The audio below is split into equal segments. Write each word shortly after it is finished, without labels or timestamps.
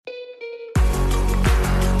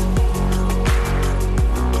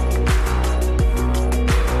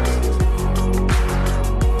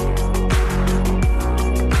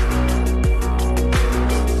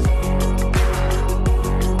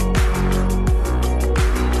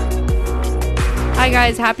Hi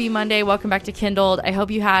guys, happy Monday. Welcome back to Kindled. I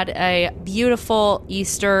hope you had a beautiful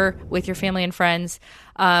Easter with your family and friends.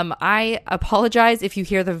 I apologize if you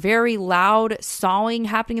hear the very loud sawing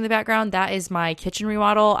happening in the background. That is my kitchen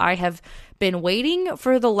remodel. I have been waiting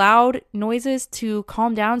for the loud noises to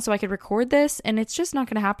calm down so I could record this, and it's just not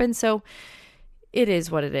going to happen. So it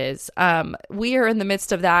is what it is. We are in the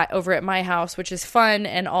midst of that over at my house, which is fun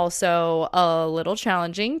and also a little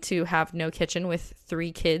challenging to have no kitchen with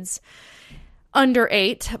 3 kids under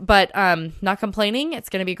 8, but not complaining. It's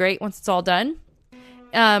going to be great once it's all done.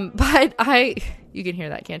 But you can hear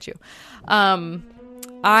that, can't you?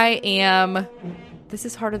 This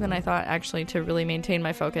is harder than I thought, actually, to really maintain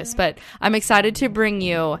my focus, but I'm excited to bring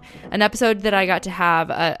you an episode that I got to have,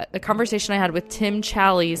 a conversation I had with Tim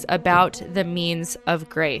Challies about the means of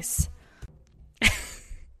grace.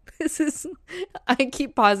 I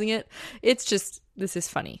keep pausing it. This is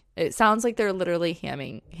funny. It sounds like they're literally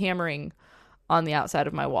hammering on the outside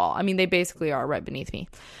of my wall. I mean, they basically are right beneath me.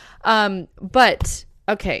 But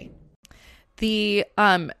okay. The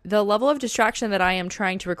level of distraction that I am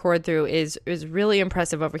trying to record through is really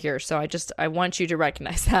impressive over here. So I want you to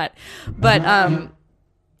recognize that. But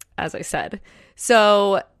as I said,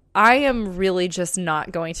 so I am really just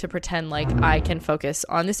not going to pretend like I can focus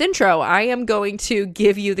on this intro. I am going to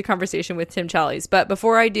give you the conversation with Tim Challies. But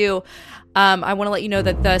before I do, I want to let you know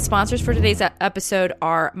that the sponsors for today's episode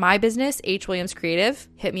are my business, H. Williams Creative.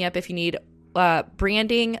 Hit me up if you need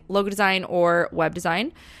branding, logo design, or web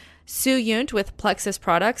design. Sue Yunt with Plexus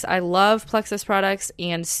Products. I love Plexus Products,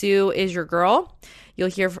 and Sue is your girl. You'll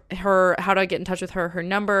hear her, how to get in touch with her, her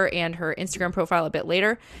number, and her Instagram profile a bit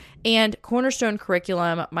later. And Cornerstone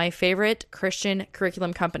Curriculum, my favorite Christian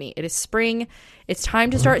curriculum company. It is spring. It's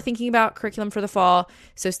time to start thinking about curriculum for the fall.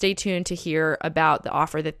 So stay tuned to hear about the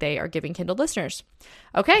offer that they are giving Kindle listeners.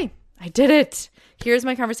 Okay, I did it. Here's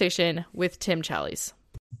my conversation with Tim Challies.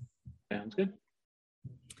 Sounds good.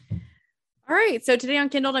 All right. So today on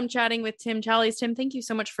Kindled, I'm chatting with Tim Challies. Tim, thank you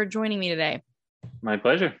so much for joining me today. My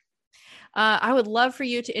pleasure. I would love for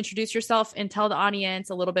you to introduce yourself and tell the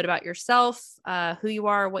audience a little bit about yourself, who you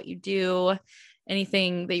are, what you do,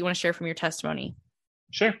 anything that you want to share from your testimony.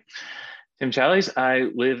 Sure. Tim Challies.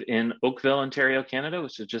 I live in Oakville, Ontario, Canada,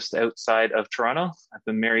 which is just outside of Toronto. I've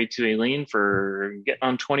been married to Aileen for getting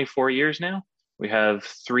on 24 years now. We have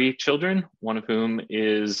 3 children, one of whom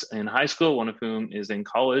is in high school, one of whom is in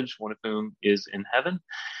college, one of whom is in heaven.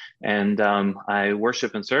 And I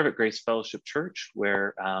worship and serve at Grace Fellowship Church,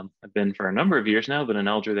 where I've been for a number of years now, been an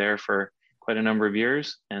elder there for quite a number of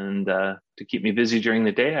years. And to keep me busy during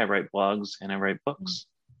the day, I write blogs and I write books.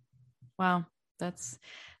 Wow, that's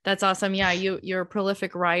awesome. Yeah, you're a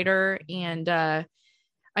prolific writer. And I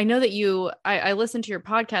know that I listened to your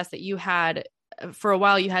podcast that you had, for a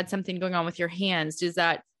while, you had something going on with your hands. Is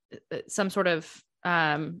that some sort of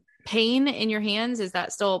pain in your hands? Is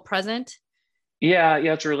that still present? Yeah,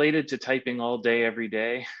 it's related to typing all day, every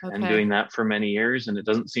day, and doing that for many years, and it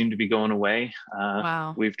doesn't seem to be going away.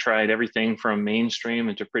 Wow. We've tried everything from mainstream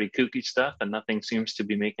into pretty kooky stuff, and nothing seems to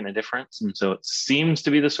be making a difference. And so it seems to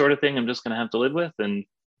be the sort of thing I'm just going to have to live with, and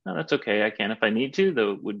no, that's okay. I can if I need to,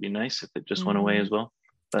 though it would be nice if it just went away as well.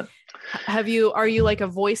 But are you like a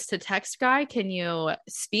voice to text guy? Can you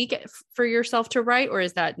speak for yourself to write, or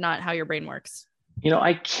is that not how your brain works?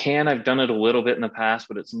 I've done it a little bit in the past,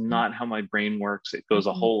 but it's not how my brain works. It goes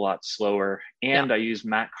a whole lot slower. And I use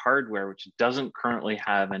Mac hardware, which doesn't currently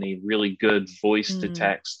have any really good voice to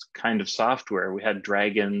text kind of software. We had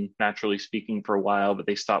Dragon Naturally Speaking for a while, but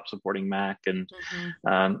they stopped supporting Mac. And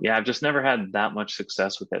I've just never had that much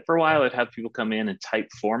success with it. For a while, I'd have people come in and type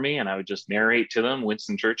for me, and I would just narrate to them,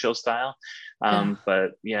 Winston Churchill style.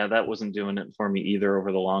 But that wasn't doing it for me either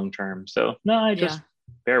over the long term. So no, I just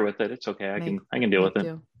bear with it. It's okay. I can deal with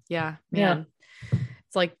it. Yeah, man. Yeah.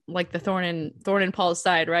 It's like the thorn in Paul's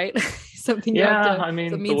side, right? Something. The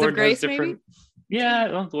means of grace, maybe.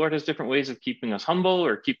 Yeah, well, the Lord has different ways of keeping us humble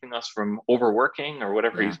or keeping us from overworking or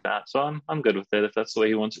whatever He's got. So I'm good with it. If that's the way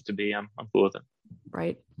He wants it to be, I'm cool with it.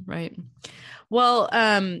 Right. Well,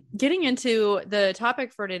 getting into the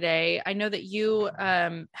topic for today, I know that you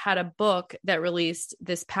had a book that released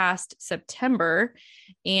this past September,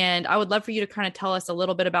 and I would love for you to kind of tell us a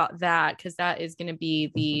little bit about that, because that is going to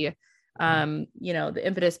be the the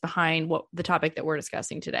impetus behind what the topic that we're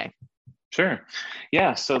discussing today. Sure.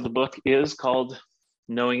 Yeah. So the book is called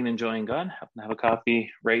Knowing and Enjoying God. I happen to have a copy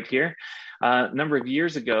right here. A number of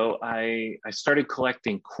years ago, I started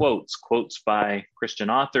collecting quotes by Christian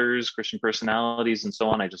authors, Christian personalities, and so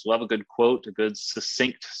on. I just love a good quote, a good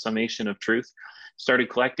succinct summation of truth. Started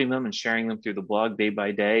collecting them and sharing them through the blog day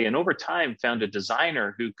by day. And over time, found a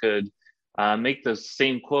designer who could make the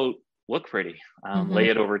same quote look pretty. Mm-hmm. Lay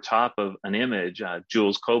it over top of an image.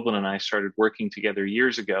 Jules Copeland and I started working together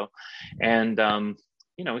years ago, and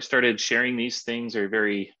we started sharing these things. They're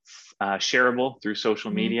very shareable through social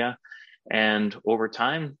Mm-hmm. media, and over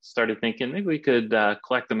time started thinking maybe we could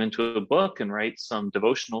collect them into a book and write some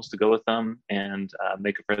devotionals to go with them, and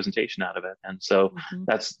make a presentation out of it. And so Mm-hmm.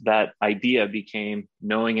 that idea became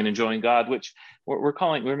Knowing and Enjoying God, which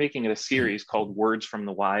we're making it a series called Words from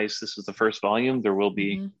the Wise. This is the first volume. There will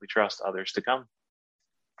be, Mm-hmm. we trust, others to come.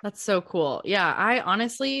 That's so cool. Yeah,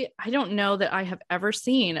 I don't know that I have ever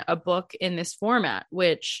seen a book in this format,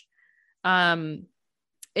 which um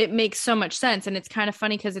it makes so much sense. And it's kind of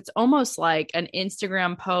funny because it's almost like an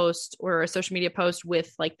Instagram post or a social media post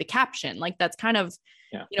with like the caption. Like that's kind of,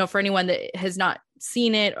 Yeah. for anyone that has not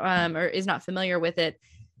seen it or is not familiar with it,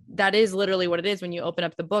 that is literally what it is. When you open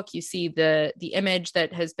up the book, you see the image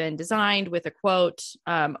that has been designed with a quote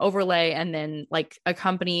overlay, and then like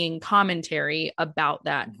accompanying commentary about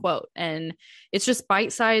that quote. And it's just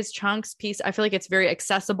bite-sized chunks piece. I feel like it's very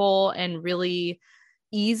accessible and really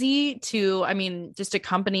easy to, just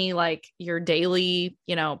accompany like your daily,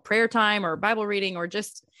 prayer time or Bible reading, or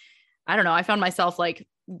just, I don't know. I found myself like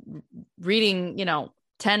reading,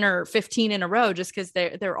 10 or 15 in a row, just because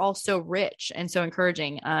they're all so rich and so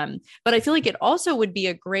encouraging. But I feel like it also would be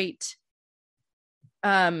a great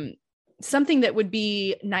something that would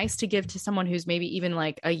be nice to give to someone who's maybe even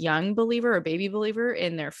like a young believer or baby believer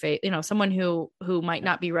in their faith, someone who might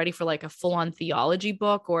not be ready for like a full-on theology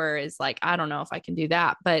book, or is like, I don't know if I can do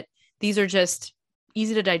that, but these are just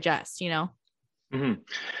easy to digest. Mm-hmm.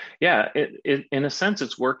 Yeah, it in a sense,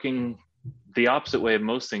 it's working the opposite way of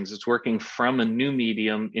most things. It's working from a new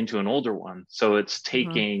medium into an older one. So it's Uh-huh.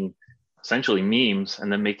 taking essentially memes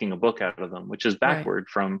and then making a book out of them, which is Right. backward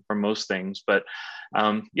from most things. But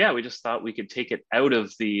yeah, we just thought we could take it out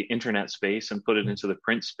of the internet space and put it into the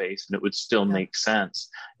print space, and it would still Yeah, make sense.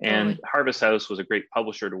 And totally. Harvest House was a great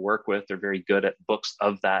publisher to work with. They're very good at books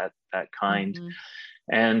of that kind. Mm-hmm.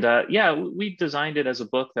 And yeah, we designed it as a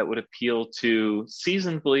book that would appeal to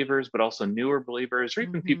seasoned believers, but also newer believers, or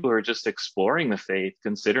even Mm-hmm. people who are just exploring the faith,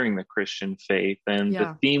 considering the Christian faith. And the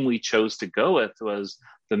Yeah. theme we chose to go with was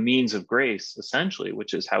the means of grace, essentially,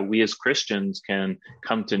 which is how we as Christians can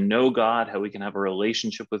come to know God, how we can have a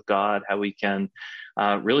relationship with God, how we can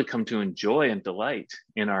really come to enjoy and delight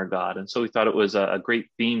in our God. And so we thought it was a great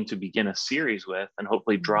theme to begin a series with, and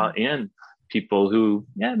hopefully draw Mm-hmm. in people who,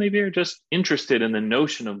 yeah, maybe are just interested in the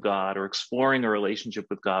notion of God or exploring a relationship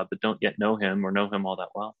with God, but don't yet know him or know him all that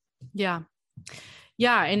well. Yeah.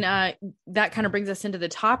 Yeah. And that kind of brings us into the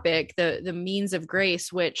topic, the means of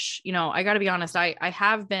grace, which, I got to be honest, I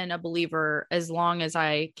have been a believer as long as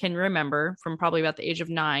I can remember, from probably about the age of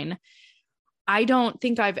 9. I don't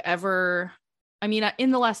think I've ever,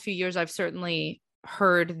 in the last few years, I've certainly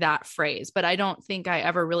heard that phrase, but I don't think I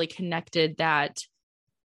ever really connected that,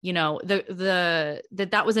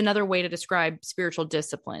 that was another way to describe spiritual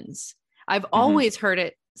disciplines. I've Mm-hmm. always heard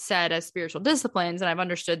it said as spiritual disciplines, and I've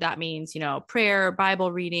understood that means, prayer,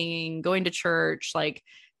 Bible reading, going to church, like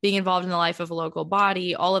being involved in the life of a local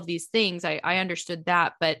body, all of these things. I understood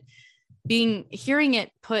that, but hearing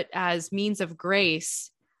it put as means of grace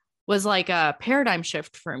was like a paradigm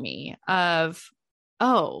shift for me of,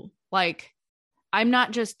 oh, like I'm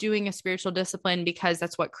not just doing a spiritual discipline because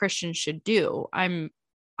that's what Christians should do. I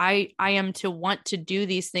am to want to do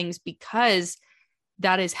these things because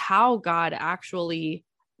that is how God actually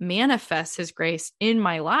manifests his grace in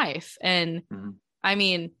my life. And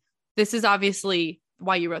Mm-hmm. This is obviously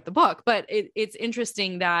why you wrote the book, but it's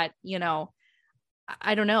interesting that,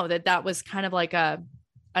 I don't know, that was kind of like an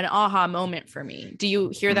aha moment for me. Do you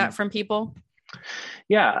hear Mm-hmm. that from people?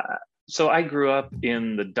 Yeah. So I grew up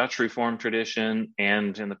in the Dutch Reformed tradition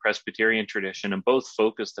and in the Presbyterian tradition, and both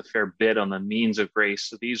focused a fair bit on the means of grace.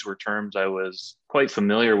 So these were terms I was quite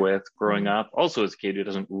familiar with growing Mm-hmm. up. Also, as a kid who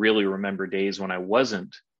doesn't really remember days when I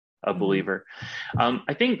wasn't a Mm-hmm. believer.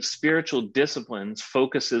 I think spiritual disciplines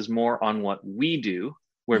focuses more on what we do,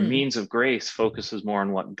 where Mm. means of grace focuses more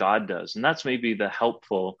on what God does. And that's maybe the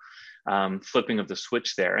helpful flipping of the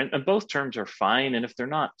switch there. And both terms are fine. And if they're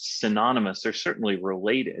not synonymous, they're certainly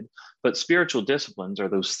related. But spiritual disciplines are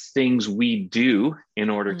those things we do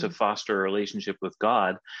in order to Mm. foster a relationship with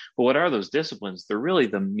God. But what are those disciplines? They're really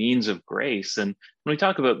the means of grace. And when we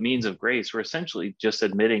talk about means of grace, we're essentially just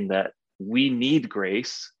admitting that we need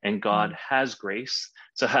grace and God Mm. has grace.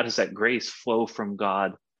 So how does that grace flow from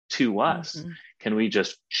God to us? Mm-hmm. Can we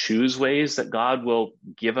just choose ways that God will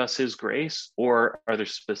give us his grace? Or are there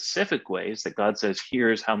specific ways that God says,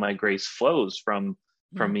 here's how my grace flows from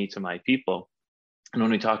Mm. me to my people? And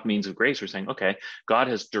when we talk means of grace, we're saying, okay, God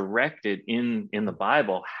has directed in the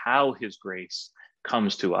Bible how his grace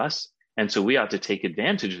comes to us. And so we ought to take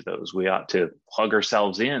advantage of those. We ought to plug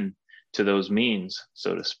ourselves in to those means,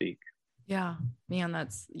 so to speak. Yeah, man,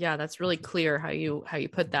 that's really clear how you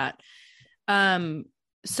put that.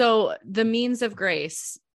 So the means of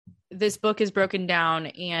grace, this book is broken down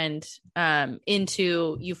and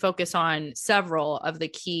into, you focus on several of the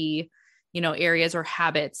key, areas or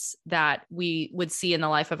habits that we would see in the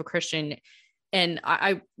life of a Christian. And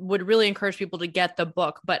I would really encourage people to get the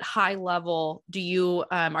book, but high level, are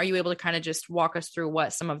you able to kind of just walk us through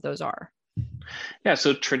what some of those are? Yeah,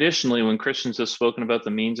 so traditionally, when Christians have spoken about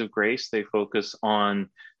the means of grace, they focus on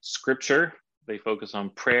scripture, they focus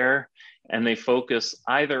on prayer, and they focus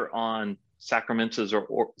either on sacraments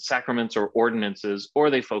or ordinances, or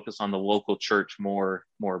they focus on the local church more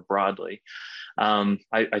broadly.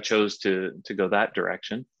 I chose to go that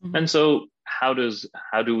direction. Mm-hmm. And so how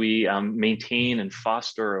do we maintain and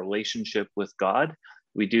foster a relationship with God?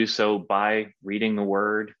 We do so by reading the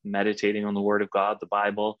word, meditating on the word of God, the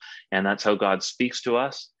Bible, and that's how God speaks to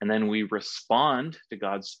us. And then we respond to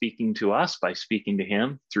God speaking to us by speaking to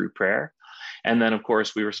him through prayer. And then, of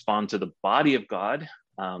course, we respond to the body of God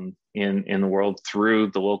in the world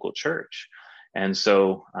through the local church. And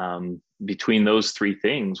so between those three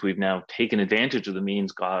things, we've now taken advantage of the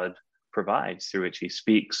means God provides, through which he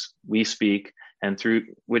speaks, we speak, and through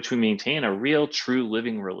which we maintain a real, true,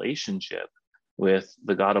 living relationship with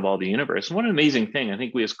the God of all the universe. And what an amazing thing. I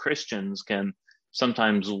think we as Christians can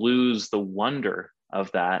sometimes lose the wonder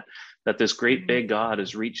of that this great big God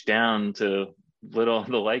has reached down to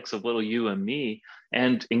the likes of little you and me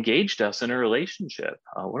and engaged us in a relationship.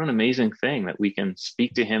 What an amazing thing that we can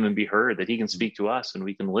speak to him and be heard, that he can speak to us and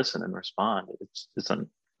we can listen and respond. It's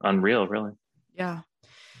unreal, really. Yeah.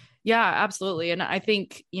 Yeah, absolutely. And I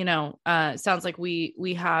think, sounds like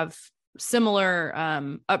we have similar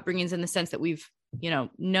upbringings in the sense that we've,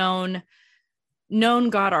 known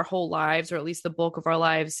God our whole lives, or at least the bulk of our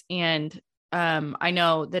lives. And I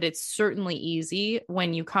know that it's certainly easy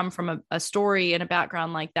when you come from a story and a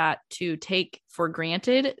background like that to take for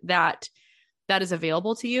granted that is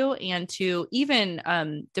available to you, and to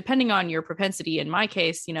even depending on your propensity, in my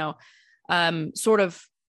case, sort of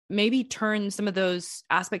maybe turn some of those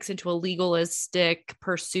aspects into a legalistic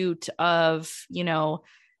pursuit of,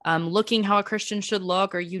 looking how a Christian should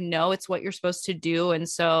look, or, it's what you're supposed to do. And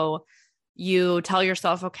so you tell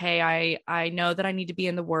yourself, okay, I know that I need to be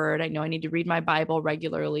in the word. I know I need to read my Bible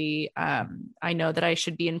regularly. I know that I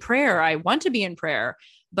should be in prayer. I want to be in prayer,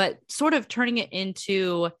 but sort of turning it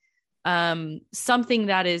into something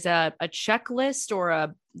that is a checklist,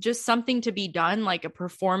 or just something to be done, like a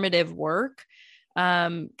performative work.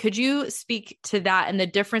 Could you speak to that and the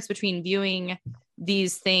difference between viewing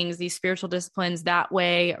these things, these spiritual disciplines, that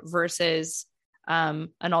way versus an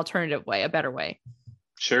alternative way, a better way?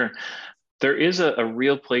 Sure. There is a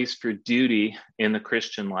real place for duty in the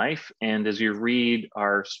Christian life. And as you read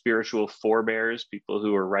our spiritual forebears, people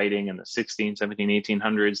who were writing in the 16, 17,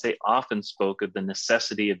 1800s, they often spoke of the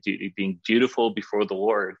necessity of duty, being dutiful before the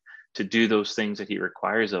Lord to do those things that he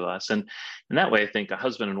requires of us. And in that way, I think a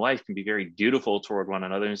husband and wife can be very dutiful toward one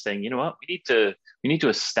another and saying, you know what, we need to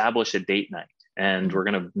establish a date night, and we're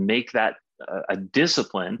going to make that a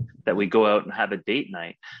discipline that we go out and have a date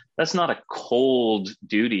night. That's not a cold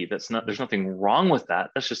duty. There's nothing wrong with that.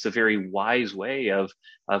 That's just a very wise way of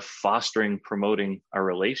fostering, promoting a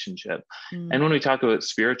relationship. And when we talk about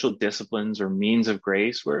spiritual disciplines or means of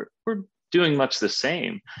grace, we're doing much the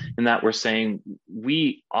same, in that we're saying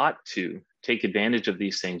we ought to take advantage of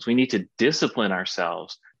these things. We need to discipline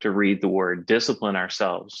ourselves to read the word, discipline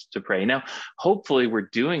ourselves to pray. Now, hopefully we're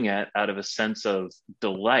doing it out of a sense of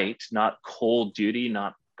delight, not cold duty,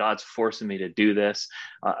 not God's forcing me to do this,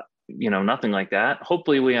 nothing like that.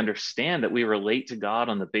 Hopefully we understand that we relate to God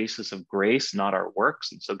on the basis of grace, not our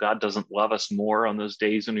works. And so God doesn't love us more on those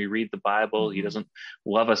days when we read the Bible. He doesn't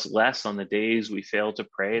love us less on the days we fail to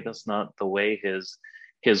pray. That's not the way his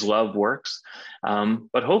love works.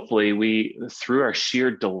 But hopefully we, through our sheer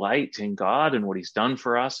delight in God and what he's done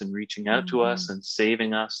for us and reaching out to us and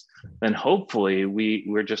saving us, then hopefully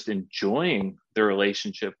we're just enjoying the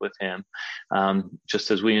relationship with him, just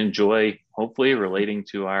as we enjoy, hopefully, relating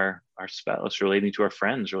to our spouse, relating to our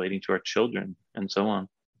friends, relating to our children, and so on.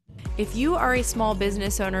 If you are a small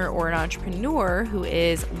business owner or an entrepreneur who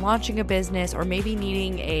is launching a business or maybe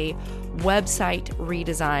needing a website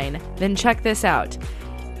redesign, then check this out.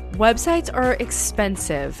 Websites are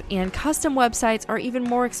expensive, and custom websites are even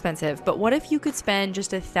more expensive. But what if you could spend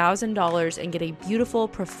just $1,000 and get a beautiful,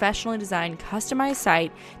 professionally designed, customized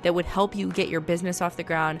site that would help you get your business off the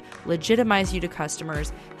ground, legitimize you to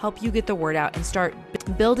customers, help you get the word out, and start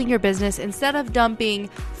building your business instead of dumping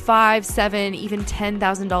 $5,000, $7,000, even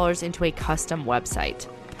 $10,000 into a custom website?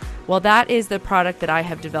 Well, that is the product that I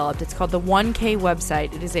have developed. It's called the 1K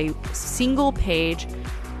website. It is a single page,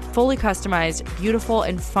 fully customized, beautiful,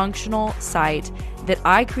 and functional site that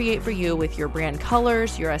I create for you with your brand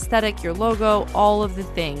colors, your aesthetic, your logo, all of the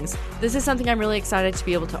things. This is something I'm really excited to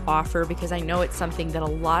be able to offer because I know it's something that a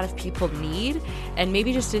lot of people need and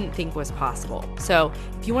maybe just didn't think was possible. So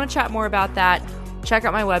if you want to chat more about that, check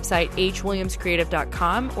out my website,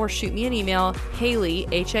 hwilliamscreative.com, or shoot me an email, Haley,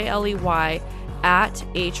 Haley, at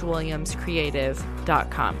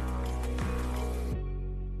hwilliamscreative.com.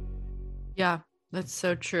 Yeah. That's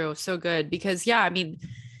so true. So good. Because I mean,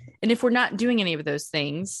 and if we're not doing any of those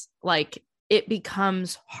things, like it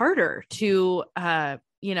becomes harder to, to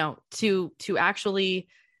actually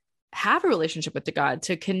have a relationship with the God,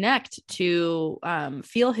 to connect, to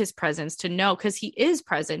feel his presence, to know, because he is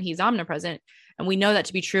present, he's omnipresent. And we know that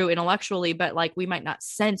to be true intellectually, but like we might not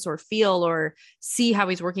sense or feel or see how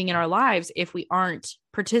he's working in our lives if we aren't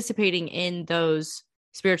participating in those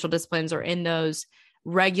spiritual disciplines or in those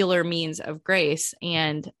regular means of grace.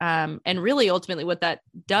 And really ultimately what that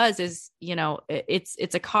does is,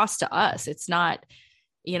 it's a cost to us. It's not,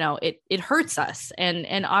 it hurts us.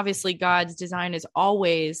 And obviously God's design is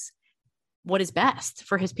always what is best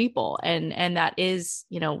for his people. And that is,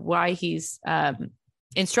 why he's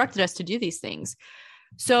instructed us to do these things.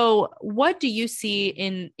 So what do you see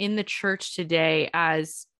in the church today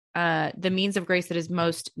as the means of grace that is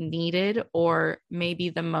most needed, or maybe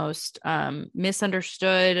the most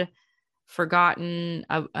misunderstood, forgotten,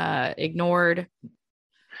 ignored?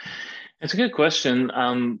 It's a good question.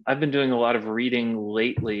 I've been doing a lot of reading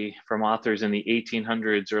lately from authors in the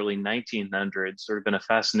 1800s, early 1900s, sort of been a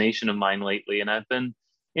fascination of mine lately. And I've been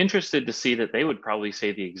interested to see that they would probably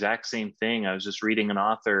say the exact same thing. I was just reading an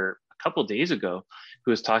author a couple of days ago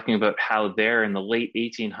who was talking about how there in the late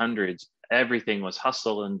 1800s, everything was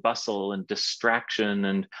hustle and bustle and distraction,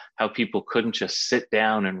 and how people couldn't just sit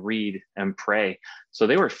down and read and pray. So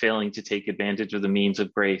they were failing to take advantage of the means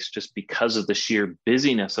of grace just because of the sheer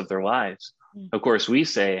busyness of their lives. Of course, we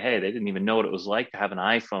say, hey, they didn't even know what it was like to have an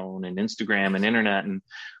iPhone and Instagram and internet and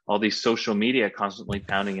all these social media constantly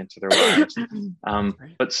pounding into their lives.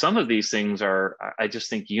 But some of these things are, I just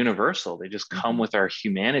think, universal. They just come with our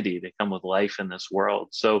humanity. They come with life in this world.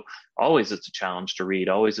 So always it's a challenge to read.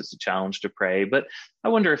 Always it's a challenge to pray. But I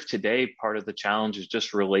wonder if today part of the challenge is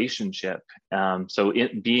just relationship.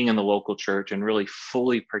 Being in the local church and really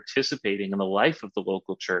fully participating in the life of the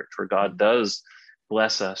local church, where God does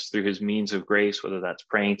bless us through his means of grace, whether that's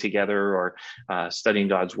praying together or studying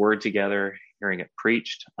God's word together, hearing it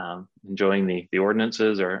preached, enjoying the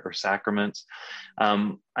ordinances or sacraments.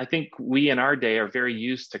 I think we in our day are very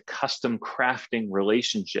used to custom crafting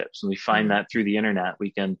relationships. And we find that through the internet.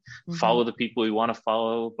 We can follow the people we want to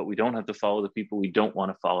follow, but we don't have to follow the people we don't want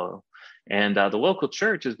to follow. And the local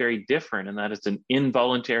church is very different in that it's an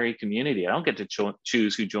involuntary community. I don't get to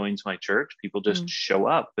choose who joins my church. People just show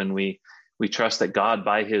up, and we trust that God,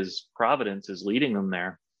 by his providence, is leading them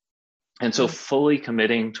there. And so fully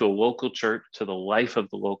committing to a local church, to the life of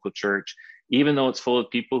the local church, even though it's full of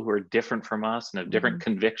people who are different from us and have different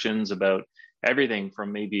convictions about everything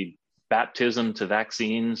from maybe baptism to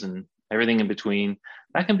vaccines and everything in between,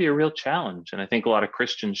 that can be a real challenge. And I think a lot of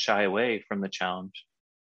Christians shy away from the challenge.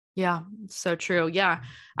 Yeah, so true. Yeah,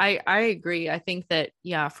 I agree. I think that,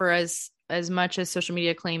 for as much as social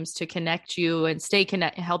media claims to connect you and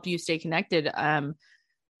help you stay connected,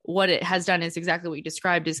 what it has done is exactly what you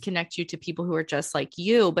described, is connect you to people who are just like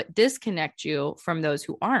you, but disconnect you from those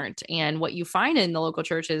who aren't. And what you find in the local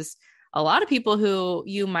church is a lot of people who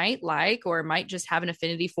you might like or might just have an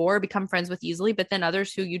affinity for, become friends with easily, but then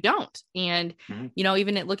others who you don't. And,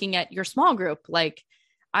 even at looking at your small group, like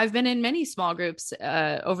I've been in many small groups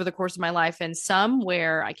over the course of my life, and some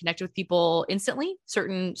where I connected with people instantly,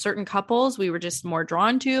 certain couples we were just more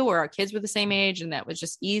drawn to, or our kids were the same age and that was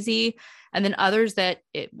just easy. And then others that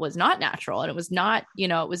it was not natural, and it was not,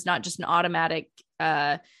 it was not just an automatic,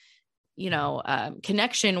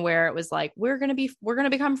 connection where it was like, we're going to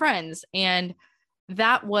become friends. And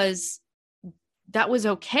that was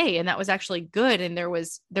okay. And that was actually good. And there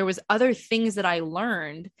was other things that I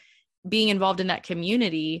learned being involved in that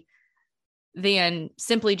community than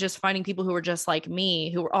simply just finding people who were just like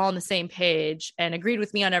me, who were all on the same page and agreed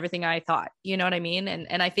with me on everything I thought, you know what I mean?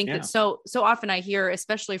 And I think that so often I hear,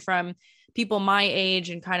 especially from people my age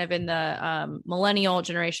and kind of in the millennial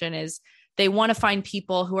generation is they want to find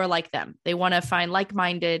people who are like them. They want to find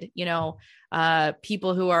like-minded,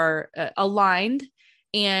 people who are aligned.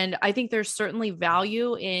 And I think there's certainly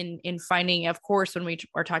value in finding, of course, when we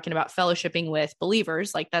are talking about fellowshipping with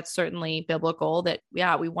believers, like that's certainly biblical that,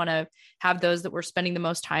 yeah, we want to have those that we're spending the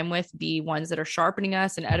most time with be ones that are sharpening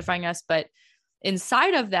us and edifying us. But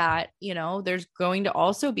inside of that, there's going to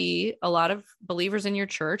also be a lot of believers in your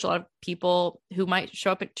church, a lot of people who might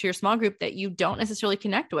show up to your small group that you don't necessarily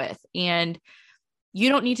connect with. And you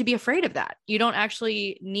don't need to be afraid of that. You don't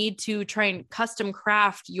actually need to try and custom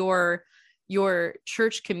craft your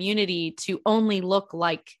church community to only look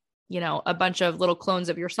like, a bunch of little clones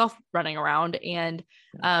of yourself running around. And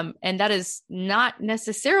that is not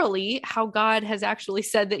necessarily how God has actually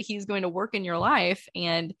said that he's going to work in your life.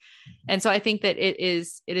 And so I think that it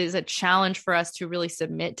is a challenge for us to really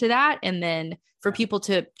submit to that. And then for people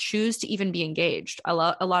to choose to even be engaged. A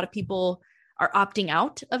lot of people are opting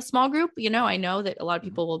out of small group. I know that a lot of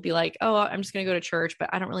people will be like, oh, I'm just going to go to church, but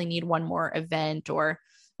I don't really need one more event or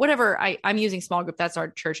whatever. I'm using small group. That's our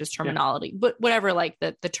church's terminology, but whatever, like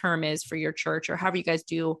the term is for your church or however you guys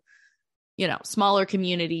do, smaller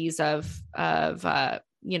communities of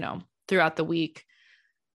throughout the week.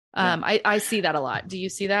 I see that a lot. Do you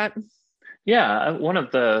see that? Yeah, one of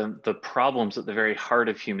the problems at the very heart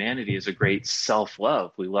of humanity is a great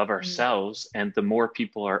self-love. We love ourselves, and the more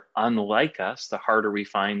people are unlike us, the harder we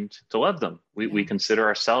find to love them. We consider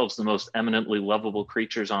ourselves the most eminently lovable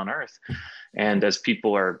creatures on earth. And as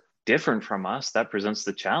people are different from us, that presents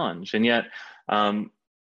the challenge. And yet,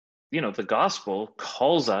 the gospel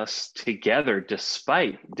calls us together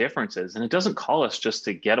despite differences. And it doesn't call us just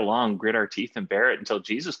to get along, grit our teeth, and bear it until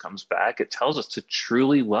Jesus comes back. It tells us to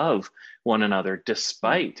truly love one another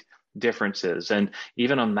despite differences. And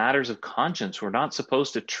even on matters of conscience, we're not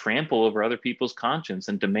supposed to trample over other people's conscience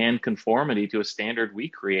and demand conformity to a standard we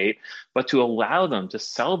create, but to allow them, to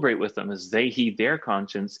celebrate with them as they heed their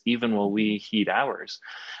conscience, even while we heed ours.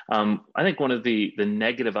 I think one of the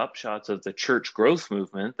negative upshots of the church growth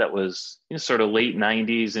movement that was sort of late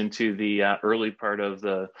 90s into the early part of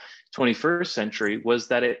the 21st century was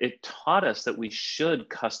that it taught us that we should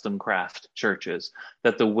custom craft churches,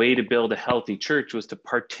 that the way to build a healthy church was to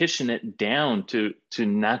partition it down to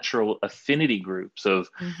natural affinity groups of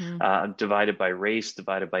divided by race,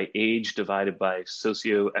 divided by age, divided by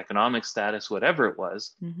socioeconomic status, whatever it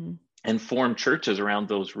was. And form churches around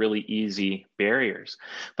those really easy barriers.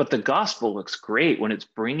 But the gospel looks great when it's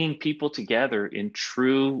bringing people together in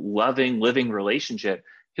true, loving, living relationship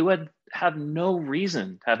who have no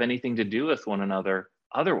reason to have anything to do with one another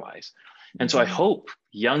otherwise. And so I hope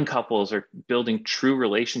young couples are building true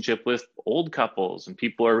relationship with old couples, and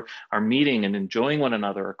people are meeting and enjoying one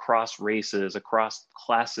another across races, across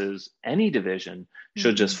classes. Any division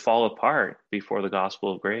should just fall apart before the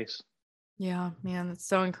gospel of grace. Yeah, man, that's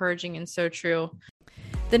so encouraging and so true.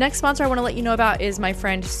 The next sponsor I want to let you know about is my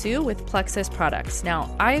friend Sue with Plexus Products.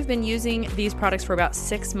 Now, I've been using these products for about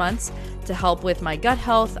 6 months to help with my gut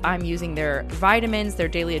health. I'm using their vitamins, their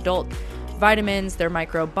daily adult vitamins, their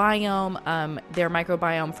microbiome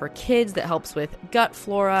for kids that helps with gut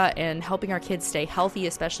flora and helping our kids stay healthy,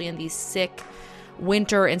 especially in these sick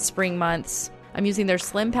winter and spring months. I'm using their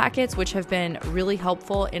slim packets, which have been really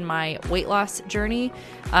helpful in my weight loss journey.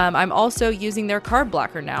 I'm also using their carb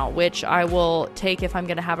blocker now, which I will take if I'm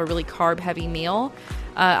going to have a really carb heavy meal.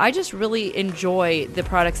 I just really enjoy the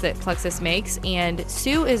products that Plexus makes, and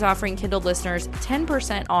Sue is offering Kindle listeners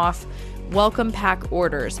 10% off welcome pack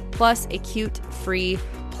orders, plus a cute free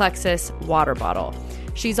Plexus water bottle.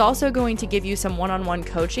 She's also going to give you some one-on-one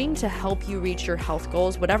coaching to help you reach your health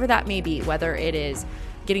goals, whatever that may be, whether it is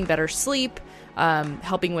getting better sleep,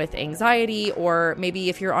 helping with anxiety, or maybe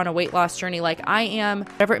if you're on a weight loss journey like I am,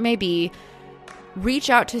 whatever it may be. Reach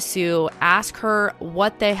out to Sue, ask her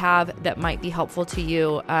what they have that might be helpful to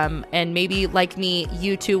you. And maybe like me,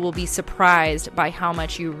 you too will be surprised by how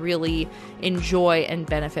much you really enjoy and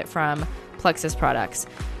benefit from Plexus products.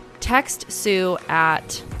 Text Sue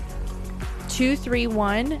at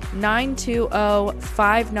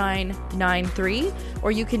 231-920-5993,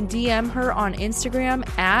 or you can DM her on Instagram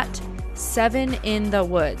at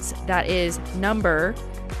 7inthewoods. That is the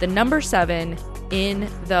number 7 in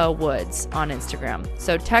the woods on Instagram.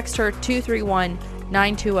 So text her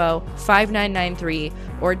 231-920-5993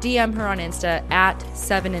 or DM her on Insta at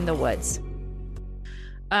 7inthewoods.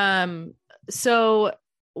 So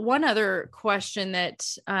one other question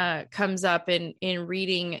that comes up in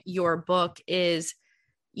reading your book is,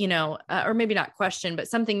 or maybe not question, but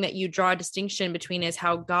something that you draw a distinction between is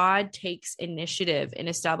how God takes initiative in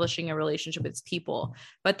establishing a relationship with his people.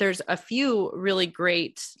 But there's a few really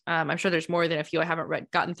great, I'm sure there's more than a few. I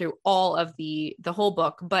haven't gotten through all of the whole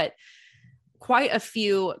book, but quite a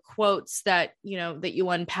few quotes that you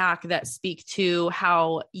unpack that speak to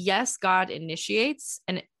how, yes, God initiates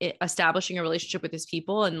and establishing a relationship with his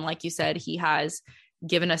people. And like you said, he has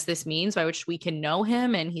given us this means by which we can know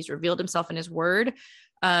him, and he's revealed himself in his word.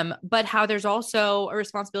 But how there's also a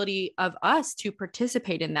responsibility of us to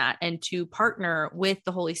participate in that and to partner with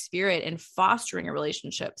the Holy Spirit in fostering a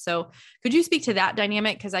relationship. So could you speak to that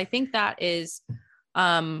dynamic? Because I think that is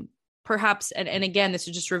perhaps, and again, this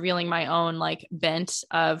is just revealing my own like bent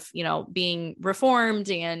of, being reformed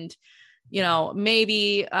and,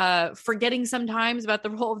 maybe forgetting sometimes about the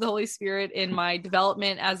role of the Holy Spirit in my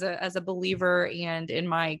development as a believer and in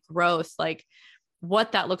my growth, like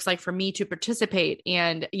what that looks like for me to participate.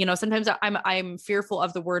 And, sometimes I'm fearful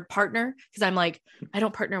of the word partner, because I'm like, I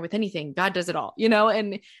don't partner with anything. God does it all,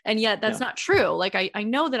 and yet that's not true. Like, I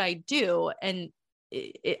know that I do. And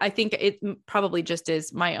I think it probably just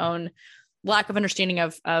is my own lack of understanding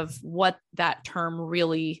of what that term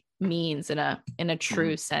really means in a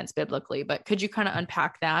true sense biblically. But could you kind of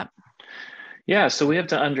unpack that? Yeah, so we have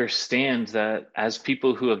to understand that as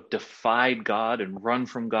people who have defied God and run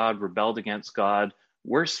from God, rebelled against God,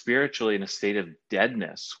 we're spiritually in a state of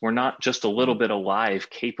deadness. We're not just a little bit alive,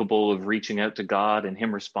 capable of reaching out to God and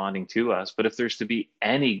him responding to us. But if there's to be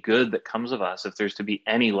any good that comes of us, if there's to be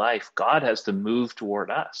any life, God has to move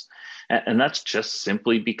toward us. And that's just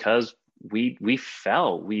simply because we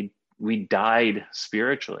fell. We died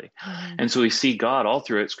spiritually. And so we see God all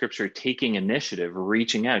throughout scripture taking initiative,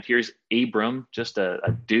 reaching out. Here's Abram, just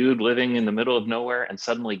a dude living in the middle of nowhere, and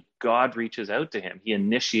suddenly God reaches out to him. He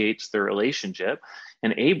initiates the relationship,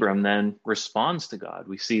 and Abram then responds to God.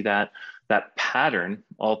 We see that pattern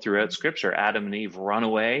all throughout scripture. Adam and Eve run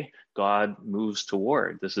away, God moves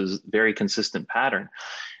toward. This is a very consistent pattern.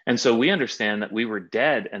 And so we understand that we were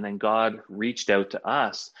dead, and then God reached out to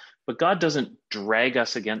us. But God doesn't drag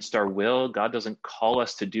us against our will. God doesn't call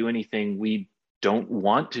us to do anything we don't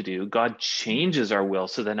want to do. God changes our will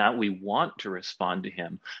so that now we want to respond to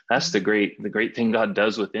him. That's the great thing God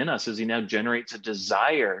does within us, is he now generates a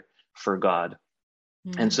desire for God.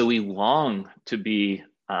 And so we long to be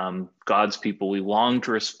God's people. We long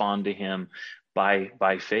to respond to him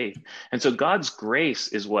by faith. And so God's grace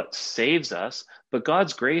is what saves us, but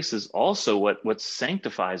God's grace is also what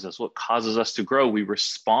sanctifies us, what causes us to grow. We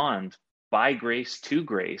respond by grace to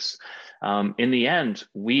grace. In the end,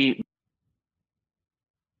 we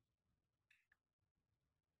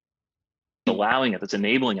allowing it, that's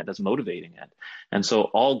enabling it, that's motivating it. And so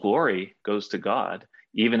all glory goes to God,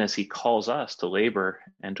 even as he calls us to labor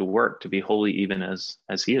and to work, to be holy, even as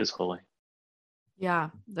he is holy. Yeah,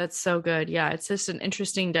 that's so good. Yeah, it's just an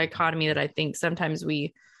interesting dichotomy that I think sometimes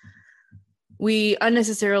we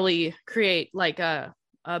unnecessarily create, like a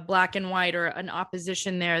black and white or an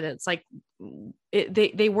opposition there that's like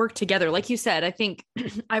they work together. Like you said, I think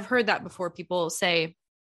I've heard that before. People say,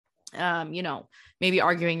 maybe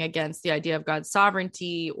arguing against the idea of God's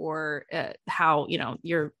sovereignty, or how,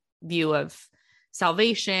 your view of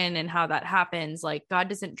salvation and how that happens. Like, God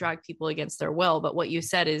doesn't drag people against their will. But what you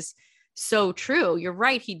said is so true. You're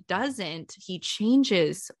right. He doesn't. He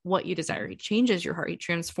changes what you desire. He changes your heart. He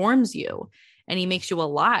transforms you, and he makes you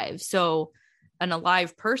alive. So an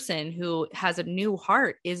alive person who has a new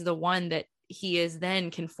heart is the one that he is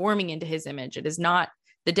then conforming into his image. It is not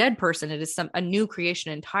the dead person. It is a new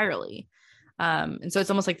creation entirely. And so it's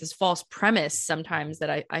almost like this false premise sometimes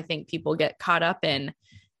that I think people get caught up in,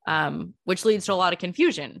 which leads to a lot of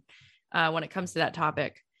confusion when it comes to that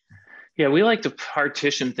topic. Yeah, we like to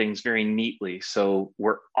partition things very neatly. So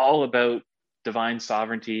we're all about divine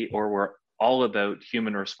sovereignty, or we're all about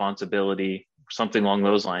human responsibility, something along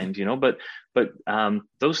those lines, but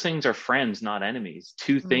those things are friends, not enemies.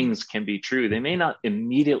 Two things can be true. They may not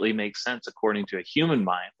immediately make sense according to a human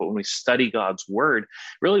mind, but when we study God's word,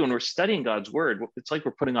 really when we're studying God's word, it's like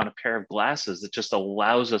we're putting on a pair of glasses that just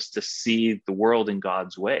allows us to see the world in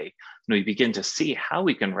God's way. We begin to see how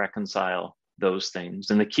we can reconcile those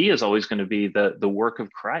things. And the key is always going to be the work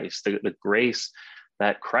of Christ, the grace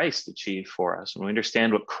that Christ achieved for us. When we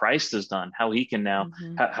understand what Christ has done, how he can now,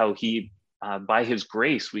 how he, by his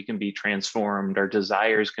grace, we can be transformed, our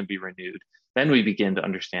desires can be renewed. Then we begin to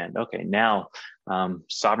understand, okay, now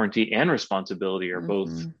sovereignty and responsibility are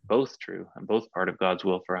both true and both part of God's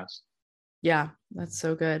will for us. Yeah, that's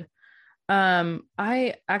so good.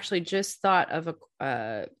 I actually just thought of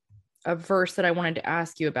a verse that I wanted to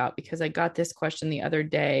ask you about, because I got this question the other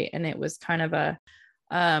day, and it was kind of a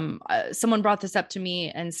Someone brought this up to me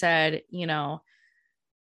and said,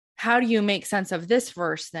 how do you make sense of this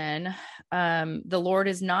verse then? The Lord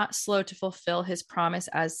is not slow to fulfill his promise,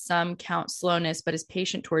 as some count slowness, but is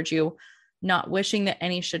patient towards you, not wishing that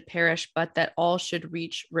any should perish, but that all should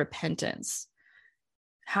reach repentance.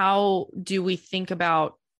 How do we think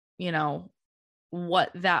about,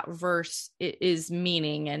 what that verse is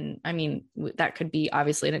meaning? And I mean, that could be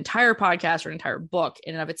obviously an entire podcast or an entire book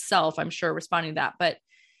in and of itself, I'm sure, responding to that, but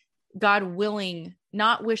God willing,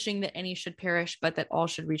 not wishing that any should perish, but that all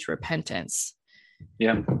should reach repentance.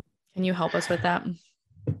 Yeah. Can you help us with that?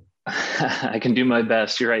 I can do my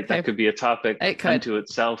best. You're right. Okay. That could be a topic unto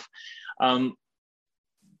itself.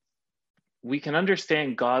 We can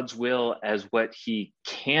understand God's will as what he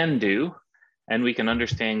can do, and we can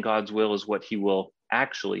understand God's will as what he will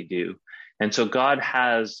actually do. And so God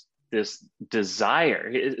has this desire.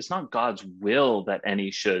 It's not God's will that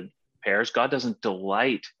any should perish. God doesn't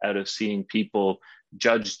delight out of seeing people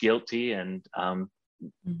judged guilty and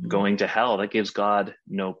going to hell. That gives God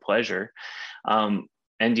no pleasure.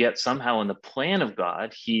 And yet somehow in the plan of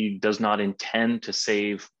God, he does not intend to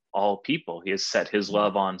save all people. He has set his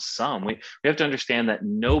love on some. We have to understand that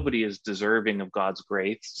nobody is deserving of God's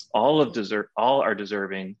grace. All are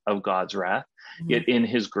deserving of God's wrath. Yet in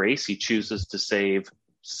his grace, he chooses to save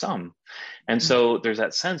some. And so there's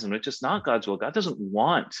that sense in which it's not God's will. God doesn't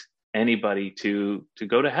want anybody to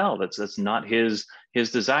go to hell. That's not his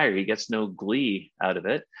desire. He gets no glee out of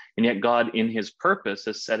it. And yet God in his purpose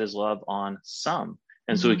has set his love on some.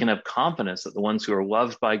 And so we can have confidence that the ones who are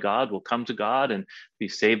loved by God will come to God and be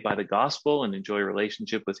saved by the gospel and enjoy a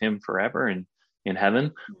relationship with him forever and in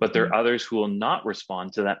heaven. But there are others who will not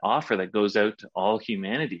respond to that offer that goes out to all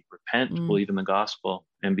humanity. Repent, believe in the gospel,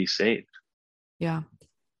 and be saved. Yeah.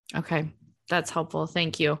 Okay. That's helpful.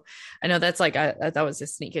 Thank you. I know that's that was a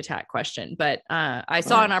sneak attack question, but I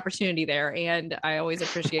saw an opportunity there, and I always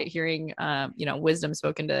appreciate hearing, wisdom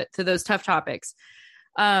spoken to those tough topics.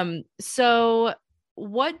 So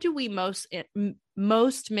what do we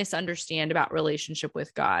most misunderstand about relationship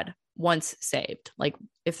with God once saved? Like,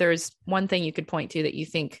 if there's one thing you could point to that you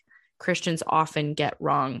think Christians often get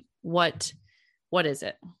wrong, what is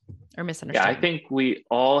it? Or misunderstand? Yeah, I think we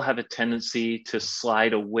all have a tendency to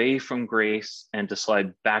slide away from grace and to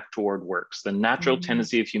slide back toward works. The natural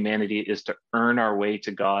tendency of humanity is to earn our way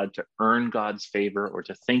to God, to earn God's favor, or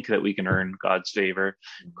to think that we can earn God's favor.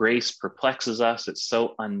 Grace perplexes us. It's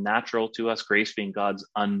so unnatural to us, grace being God's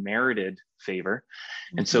unmerited favor.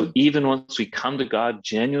 And so even once we come to God,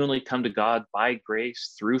 genuinely come to God by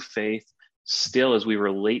grace through faith, still, as we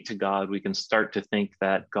relate to God, we can start to think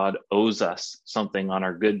that God owes us something on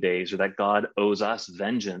our good days, or that God owes us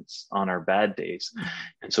vengeance on our bad days.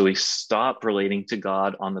 And so we stop relating to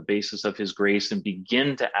God on the basis of his grace and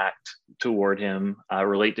begin to act toward him,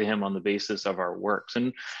 relate to him on the basis of our works.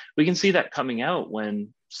 And we can see that coming out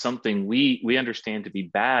when something we understand to be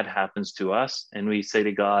bad happens to us, and we say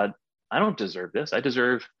to God, I don't deserve this. I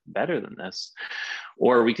deserve better than this.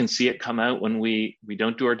 Or we can see it come out when we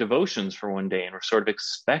don't do our devotions for one day and we're sort of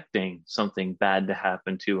expecting something bad to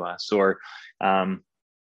happen to us. Or,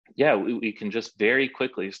 we can just very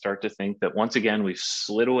quickly start to think that once again, we've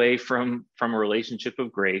slid away from a relationship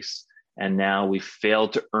of grace, and now we've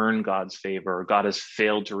failed to earn God's favor, or God has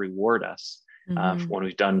failed to reward us when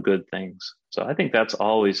we've done good things. So I think that's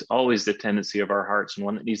always the tendency of our hearts, and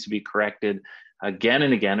one that needs to be corrected again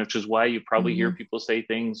and again, which is why you probably hear people say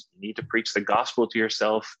things, you need to preach the gospel to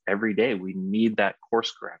yourself every day. We need that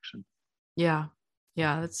course correction. Yeah.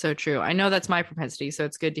 Yeah, that's so true. I know that's my propensity, so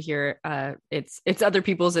it's good to hear it's other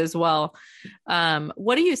people's as well.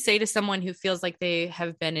 What do you say to someone who feels like they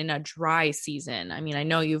have been in a dry season? I mean, I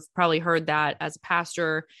know you've probably heard that as a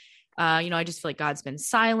pastor. I just feel like God's been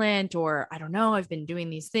silent, or I don't know, I've been doing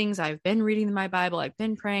these things. I've been reading my Bible. I've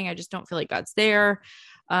been praying. I just don't feel like God's there.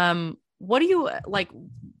 What do you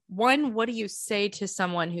one, what do you say to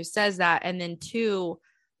someone who says that? And then two,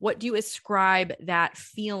 what do you ascribe that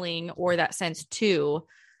feeling or that sense to,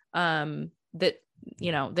 that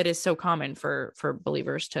is so common for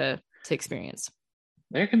believers to experience?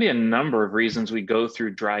 There can be a number of reasons we go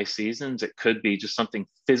through dry seasons. It could be just something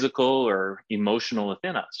physical or emotional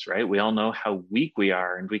within us, right? We all know how weak we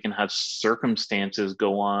are, and we can have circumstances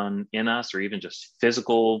go on in us, or even just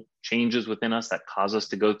physical changes within us that cause us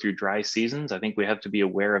to go through dry seasons. I think we have to be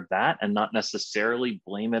aware of that and not necessarily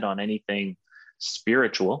blame it on anything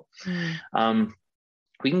spiritual.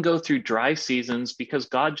 We can go through dry seasons because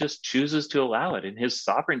God just chooses to allow it in his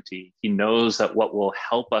sovereignty. He knows that what will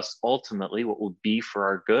help us ultimately, what will be for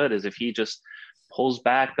our good, is if he just pulls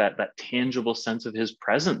back that tangible sense of his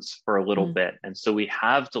presence for a little bit. And so we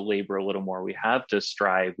have to labor a little more. We have to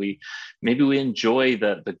strive. Maybe we enjoy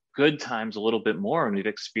the good times a little bit more, and we've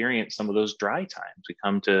experienced some of those dry times. We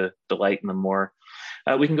come to delight in them more.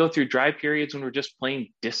 We can go through dry periods when we're just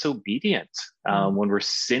plain disobedient, when we're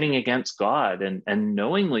sinning against God and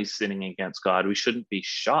knowingly sinning against God. We shouldn't be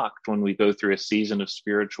shocked when we go through a season of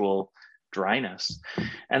spiritual dryness.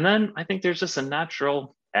 And then I think there's just a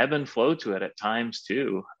natural ebb and flow to it at times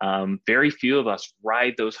too. Very few of us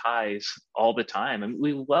ride those highs all the time. And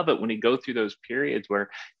we love it when we go through those periods where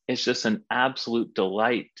it's just an absolute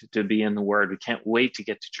delight to be in the Word. We can't wait to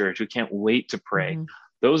get to church. We can't wait to pray.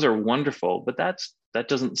 Those are wonderful, but that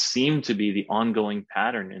doesn't seem to be the ongoing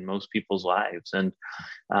pattern in most people's lives. And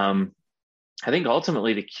I think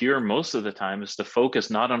ultimately the cure most of the time is to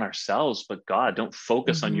focus not on ourselves, but God. Don't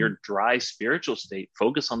focus on your dry spiritual state.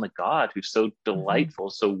 Focus on the God who's so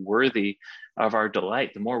delightful, so worthy of our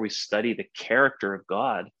delight. The more we study the character of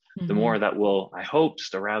God, the more that will, I hope,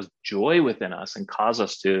 just arouse joy within us and cause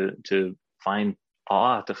us to find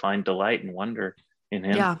awe, to find delight and wonder in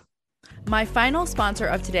Him. Yeah. My final sponsor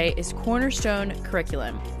of today is Cornerstone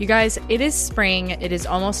Curriculum. You guys, it is spring. It is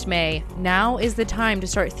almost May. Now is the time to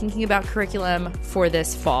start thinking about curriculum for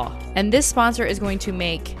this fall. And this sponsor is going to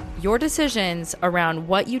make your decisions around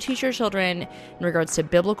what you teach your children in regards to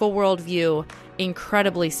biblical worldview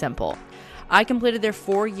incredibly simple. I completed their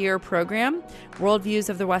 4-year program, Worldviews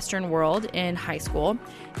of the Western World, in high school,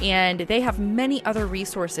 and they have many other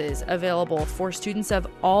resources available for students of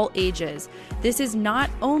all ages. This is not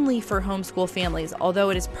only for homeschool families, although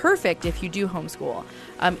it is perfect if you do homeschool.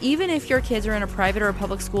 Even if your kids are in a private or a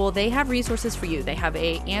public school, they have resources for you. They have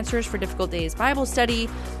a Answers for Difficult Days Bible study,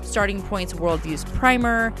 Starting Points Worldviews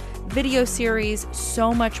primer, video series,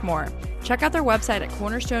 so much more. Check out their website at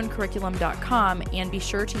cornerstonecurriculum.com and be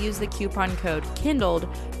sure to use the coupon code KINDLED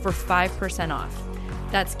for 5% off.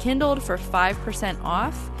 That's KINDLED for 5%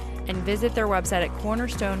 off, and visit their website at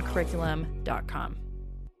cornerstonecurriculum.com.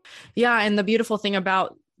 Yeah, and the beautiful thing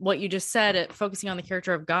about what you just said, focusing on the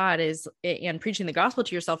character of God and preaching the gospel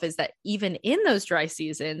to yourself, is that even in those dry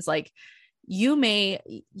seasons, like you may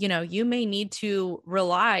need to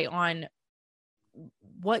rely on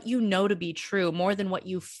what you know to be true more than what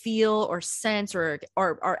you feel or sense or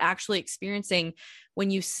are actually experiencing.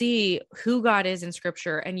 When you see who God is in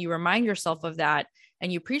scripture and you remind yourself of that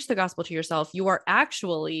and you preach the gospel to yourself, you are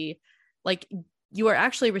actually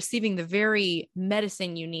receiving the very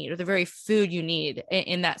medicine you need, or the very food you need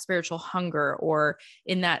in that spiritual hunger or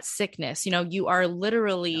in that sickness. You are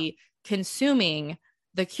literally consuming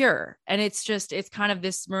the cure. And it's kind of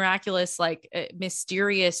this miraculous,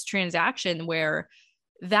 mysterious transaction where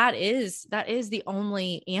that is the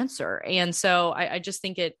only answer. And so I just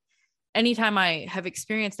think anytime I have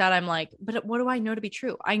experienced that, I'm like, but what do I know to be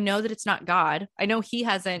true? I know that it's not God. I know he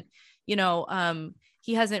hasn't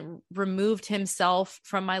removed himself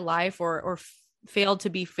from my life or failed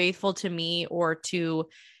to be faithful to me or to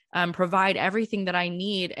provide everything that I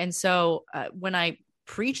need. And so when I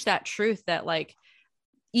preach that truth, that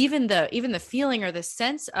even the feeling or the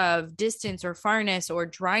sense of distance or farness or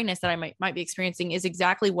dryness that I might be experiencing is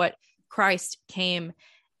exactly what Christ came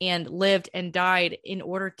and lived and died in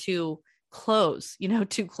order to close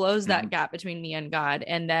that gap between me and God.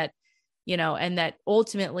 And that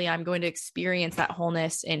ultimately I'm going to experience that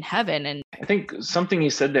wholeness in heaven. And I think something you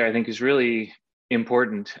said there, I think is really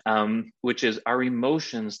important, which is our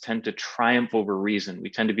emotions tend to triumph over reason. We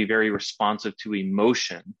tend to be very responsive to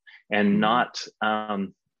emotion and not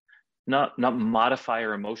modify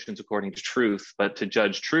our emotions according to truth, but to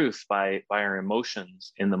judge truth by our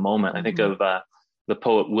emotions in the moment. I think of the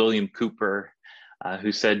poet William Cooper,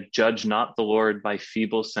 who said, "Judge not the Lord by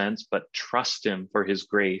feeble sense, but trust him for his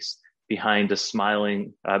grace. Behind a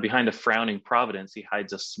frowning providence, he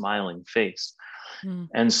hides a smiling face."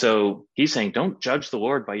 And so he's saying, don't judge the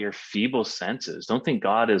Lord by your feeble senses. Don't think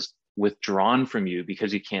God is withdrawn from you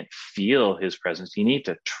because you can't feel his presence. You need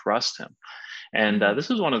to trust him. And this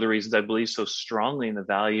is one of the reasons I believe so strongly in the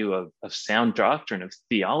value of sound doctrine, of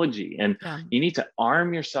theology. And you need to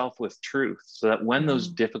arm yourself with truth so that when those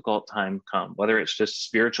difficult times come, whether it's just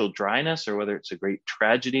spiritual dryness or whether it's a great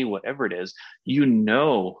tragedy, whatever it is, you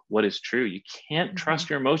know what is true. You can't trust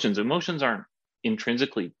your emotions. Emotions aren't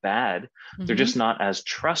intrinsically bad. They're just not as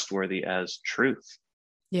trustworthy as truth.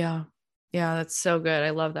 Yeah. Yeah, that's so good.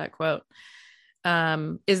 I love that quote.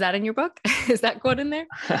 Is that in your book? Is that quote in there?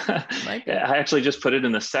 I actually just put it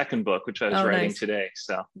in the second book, which I was writing today.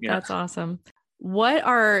 So yeah. That's awesome.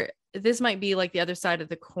 This might be like the other side of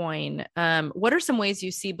the coin. What are some ways you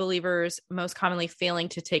see believers most commonly failing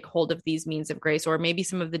to take hold of these means of grace, or maybe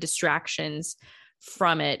some of the distractions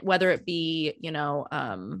from it, whether it be,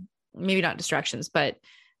 maybe not distractions, but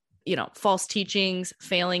false teachings,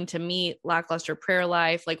 failing to meet, lackluster prayer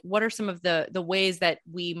life? Like, what are some of the ways that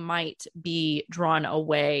we might be drawn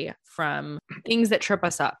away from things that trip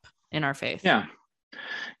us up in our faith?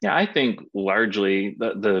 Yeah, I think largely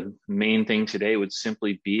the main thing today would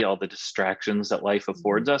simply be all the distractions that life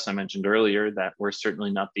affords us. I mentioned earlier that we're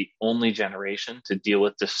certainly not the only generation to deal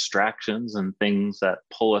with distractions and things that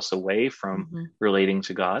pull us away from relating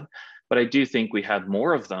to God. But I do think we have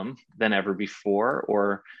more of them than ever before,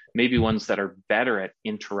 or maybe ones that are better at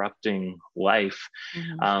interrupting life.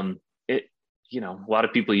 A lot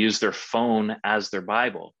of people use their phone as their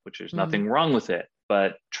Bible, which there's nothing wrong with it.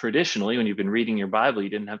 But traditionally, when you've been reading your Bible, you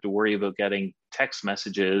didn't have to worry about getting text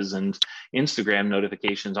messages and Instagram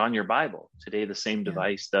notifications on your Bible. Today, the same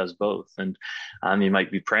device does both. And you might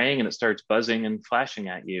be praying and it starts buzzing and flashing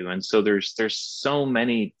at you. And so there's so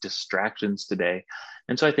many distractions today.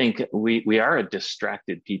 And so I think we are a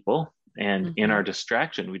distracted people. And in our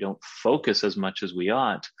distraction, we don't focus as much as we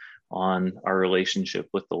ought on our relationship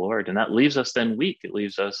with the Lord. And that leaves us then weak. It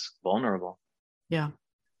leaves us vulnerable. Yeah.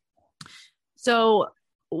 So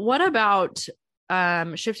what about,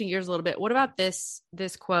 shifting gears a little bit, what about this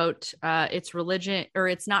quote, it's religion, or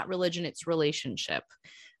it's not religion, it's relationship.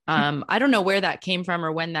 I don't know where that came from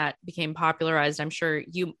or when that became popularized. I'm sure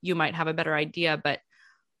you might have a better idea, but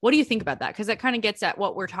what do you think about that? Because that kind of gets at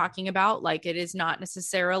what we're talking about. Like, it is not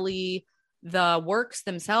necessarily the works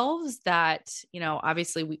themselves that,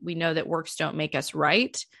 obviously we know that works don't make us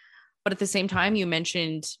right. But at the same time, you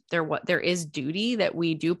mentioned there is duty that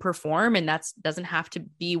we do perform, and that doesn't have to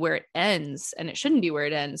be where it ends, and it shouldn't be where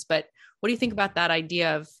it ends. But what do you think about that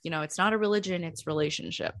idea of, it's not a religion, it's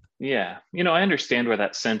relationship? Yeah. I understand where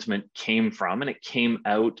that sentiment came from, and it came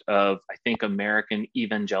out of, I think, American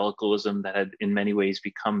evangelicalism that had in many ways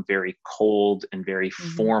become very cold and very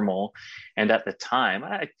formal. And at the time,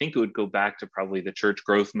 I think it would go back to probably the church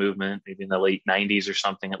growth movement, maybe in the late 90s or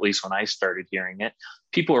something, at least when I started hearing it.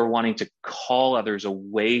 People are wanting to call others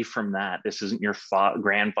away from that. This isn't your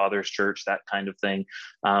grandfather's church, that kind of thing.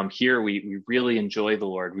 Here, we really enjoy the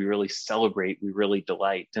Lord. We really celebrate. We really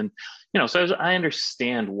delight. And, so I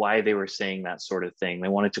understand why they were saying that sort of thing. They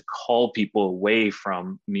wanted to call people away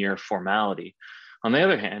from mere formality. On the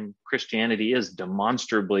other hand, Christianity is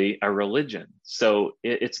demonstrably a religion. So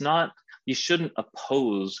it's not, you shouldn't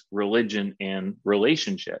oppose religion and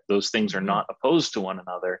relationship. Those things are not opposed to one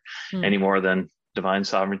another any more than divine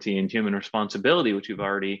sovereignty and human responsibility, which we've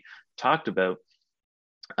already talked about.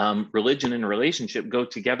 Religion and relationship go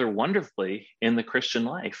together wonderfully in the Christian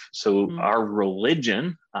life. So our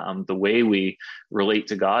religion, the way we relate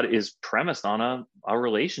to God, is premised on a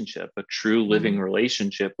relationship, a true living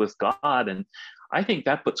relationship with God. And I think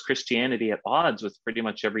that puts Christianity at odds with pretty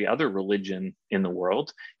much every other religion in the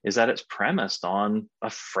world, is that it's premised on a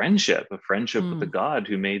friendship with the God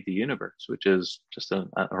who made the universe, which is just a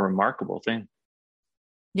remarkable thing.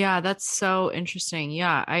 Yeah, that's so interesting.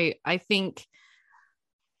 Yeah, I think,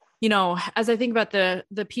 as I think about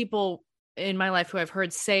the people in my life who I've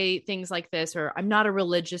heard say things like this, or I'm not a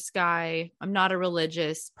religious guy, I'm not a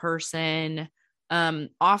religious person.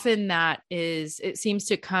 Often it seems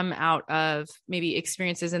to come out of maybe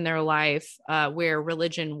experiences in their life where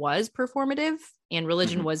religion was performative and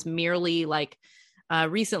religion was merely like,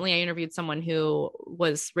 recently I interviewed someone who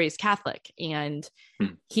was raised Catholic, and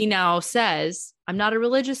he now says, I'm not a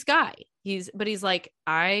religious guy. He's like,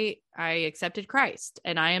 I accepted Christ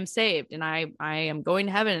and I am saved and I am going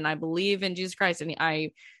to heaven and I believe in Jesus Christ and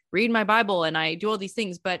I read my Bible and I do all these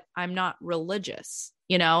things, but I'm not religious,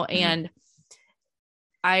 and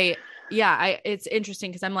it's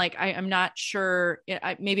interesting because I'm like, I'm not sure.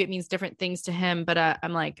 Maybe it means different things to him, but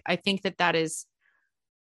I'm like, I think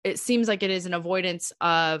it seems like it is an avoidance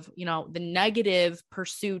of, the negative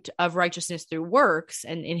pursuit of righteousness through works.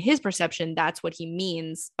 And in his perception, that's what he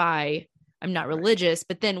means by I'm not religious.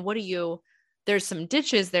 But then there's some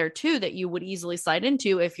ditches there too that you would easily slide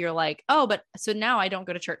into if you're like, oh, but so now I don't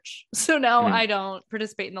go to church. So now I don't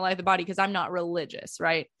participate in the life of the body because I'm not religious.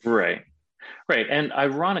 Right. Right. And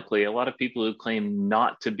ironically, a lot of people who claim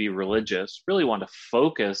not to be religious really want to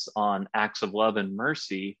focus on acts of love and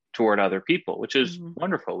mercy toward other people, which is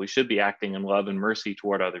wonderful. We should be acting in love and mercy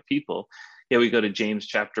toward other people. Here we go to James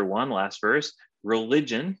chapter 1, last verse.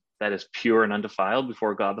 Religion that is pure and undefiled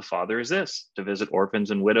before God the Father is this: to visit orphans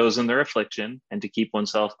and widows in their affliction and to keep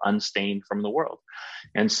oneself unstained from the world.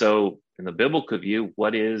 And so in the biblical view,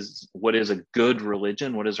 what is a good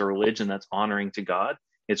religion? What is a religion that's honoring to God?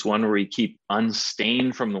 It's one where we keep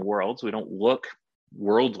unstained from the world, so we don't look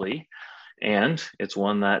worldly. And it's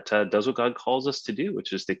one that does what God calls us to do,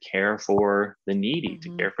 which is to care for the needy,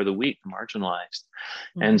 to care for the weak, the marginalized.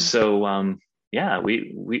 And so,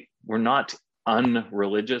 we're not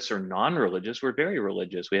unreligious or non-religious. We're very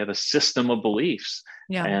religious. We have a system of beliefs,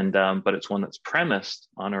 and but it's one that's premised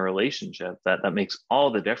on a relationship that makes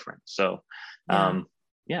all the difference. So, I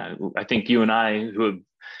think you and I,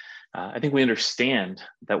 I think we understand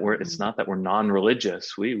that it's not that we're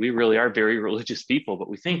non-religious. We really are very religious people, but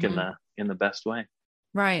we think in the best way.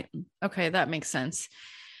 Right. Okay, that makes sense.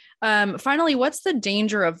 Finally, what's the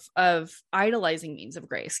danger of idolizing means of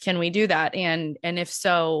grace? Can we do that? And if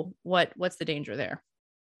so, what's the danger there?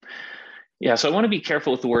 Yeah, so I want to be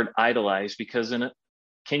careful with the word idolize, because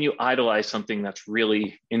can you idolize something that's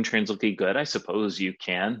really intrinsically good? I suppose you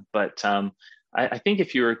can, but I think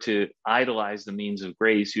if you were to idolize the means of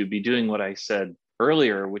grace, you'd be doing what I said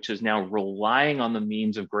earlier, which is now relying on the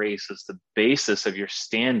means of grace as the basis of your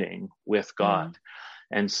standing with God.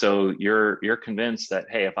 And so you're convinced that,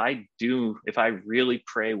 hey, if I really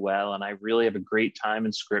pray well and I really have a great time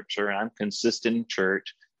in scripture and I'm consistent in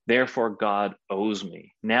church, therefore God owes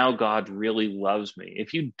me. Now God really loves me.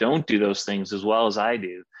 If you don't do those things as well as I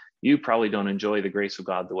do, you probably don't enjoy the grace of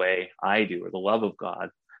God the way I do, or the love of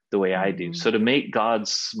God the way I do. So to make God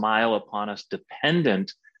smile upon us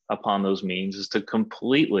dependent upon those means is to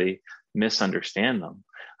completely misunderstand them.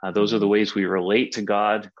 Those are the ways we relate to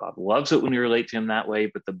God. God loves it when we relate to him that way,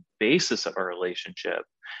 but the basis of our relationship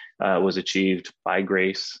was achieved by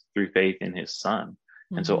grace through faith in his son.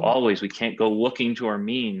 And so always we can't go looking to our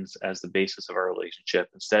means as the basis of our relationship.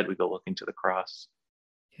 Instead, we go looking to the cross.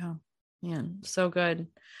 Yeah, man, so good.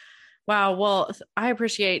 Wow. Well, I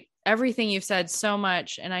appreciate everything you've said so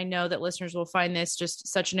much. And I know that listeners will find this just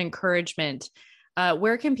such an encouragement.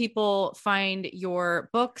 Where can people find your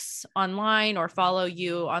books online or follow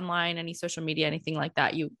you online, any social media, anything like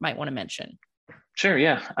that you might want to mention? Sure.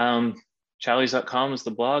 Yeah. Challies.com is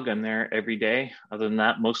the blog. I'm there every day. Other than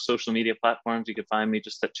that, most social media platforms, you can find me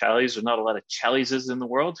just at Challies. There's not a lot of Challieses in the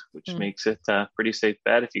world, which makes it a pretty safe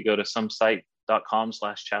bet. If you go to some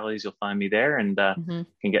site.com/Challies, you'll find me there, and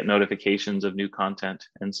can get notifications of new content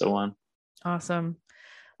and so on. Awesome.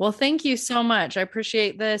 Well, thank you so much. I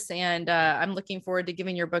appreciate this. And I'm looking forward to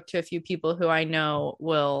giving your book to a few people who I know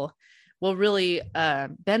will really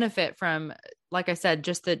benefit from, like I said,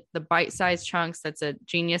 just the bite-sized chunks. That's a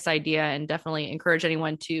genius idea, and definitely encourage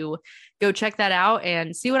anyone to go check that out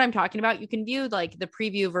and see what I'm talking about. You can view like the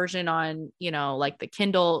preview version on, like the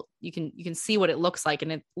Kindle. You can see what it looks like.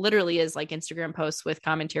 And it literally is like Instagram posts with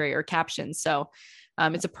commentary or captions. So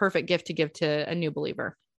it's a perfect gift to give to a new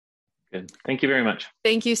believer. Good. Thank you very much.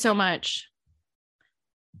 Thank you so much.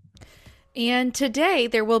 And today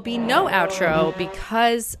there will be no outro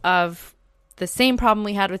because of the same problem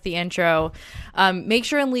we had with the intro. Make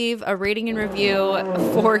sure and leave a rating and review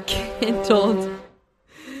for Kindled,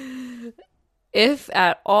 if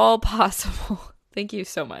at all possible. Thank you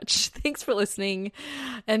so much. Thanks for listening.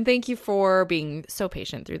 And thank you for being so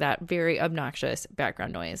patient through that very obnoxious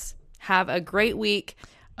background noise. Have a great week.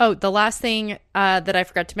 Oh, the last thing that I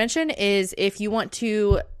forgot to mention is if you want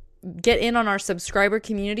to get in on our subscriber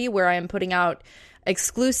community, where I am putting out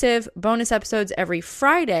exclusive bonus episodes every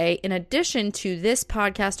Friday, in addition to this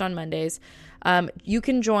podcast on Mondays, you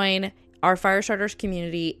can join our Firestarters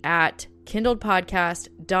community at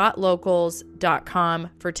kindledpodcast.locals.com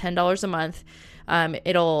for $10 a month.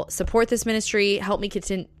 It'll support this ministry, help me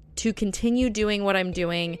to continue doing what I'm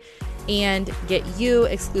doing, and get you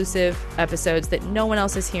exclusive episodes that no one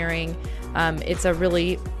else is hearing. It's a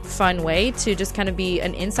really fun way to just kind of be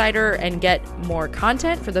an insider and get more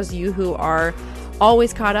content. For those of you who are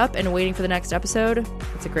always caught up and waiting for the next episode,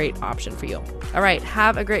 it's a great option for you. All right,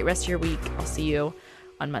 have a great rest of your week. I'll see you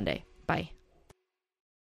on Monday. Bye.